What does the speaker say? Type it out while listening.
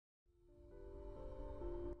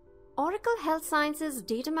Oracle Health Sciences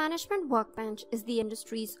Data Management Workbench is the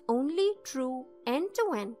industry's only true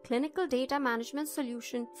end-to-end clinical data management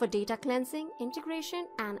solution for data cleansing, integration,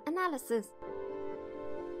 and analysis.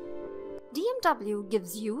 DMW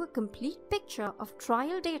gives you a complete picture of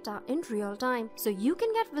trial data in real time so you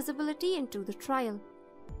can get visibility into the trial.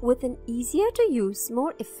 With an easier-to-use,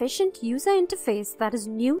 more efficient user interface that is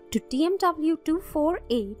new to DMW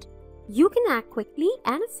 248, you can act quickly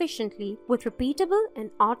and efficiently with repeatable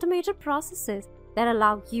and automated processes that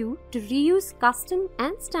allow you to reuse custom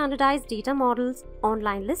and standardized data models,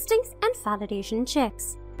 online listings, and validation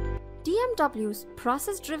checks. DMW's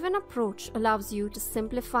process-driven approach allows you to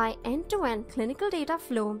simplify end-to-end clinical data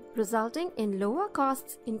flow, resulting in lower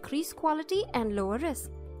costs, increased quality, and lower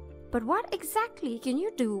risk. But what exactly can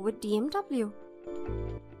you do with DMW?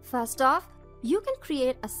 First off, you can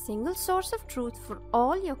create a single source of truth for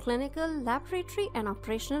all your clinical, laboratory, and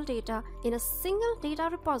operational data in a single data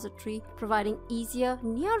repository, providing easier,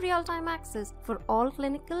 near real-time access for all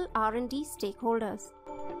clinical R&D stakeholders.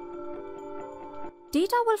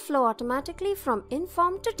 Data will flow automatically from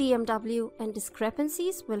Inform to DMW, and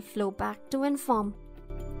discrepancies will flow back to Inform.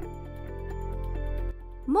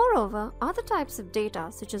 Moreover, other types of data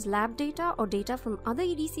such as lab data or data from other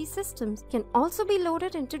EDC systems can also be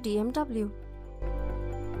loaded into DMW.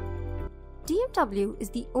 DMW is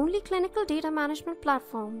the only clinical data management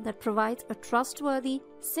platform that provides a trustworthy,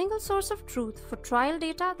 single source of truth for trial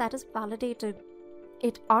data that is validated.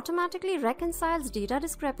 It automatically reconciles data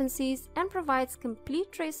discrepancies and provides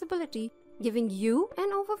complete traceability, giving you an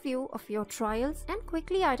overview of your trials and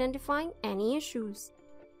quickly identifying any issues.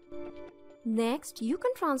 Next, you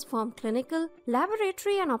can transform clinical,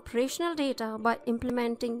 laboratory, and operational data by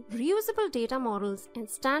implementing reusable data models and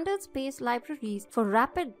standards-based libraries for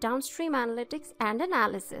rapid downstream analytics and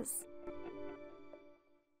analysis.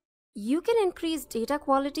 You can increase data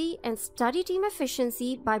quality and study team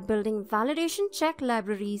efficiency by building validation check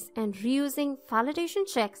libraries and reusing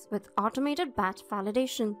validation checks with automated batch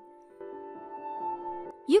validation.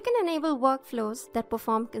 You can enable workflows that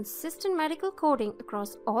perform consistent medical coding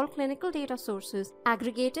across all clinical data sources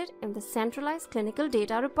aggregated in the centralized clinical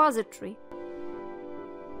data repository.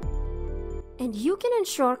 And you can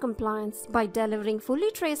ensure compliance by delivering fully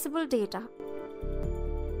traceable data,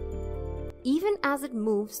 even as it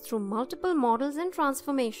moves through multiple models and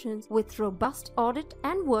transformations with robust audit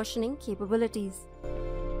and versioning capabilities.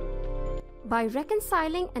 By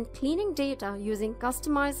reconciling and cleaning data using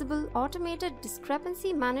customizable automated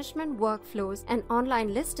discrepancy management workflows and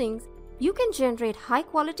online listings, you can generate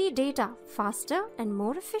high-quality data faster and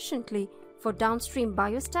more efficiently for downstream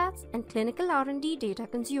biostats and clinical R&D data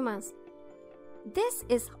consumers. This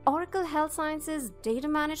is Oracle Health Sciences Data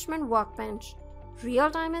Management Workbench.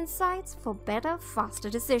 Real-time insights for better, faster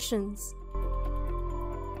decisions.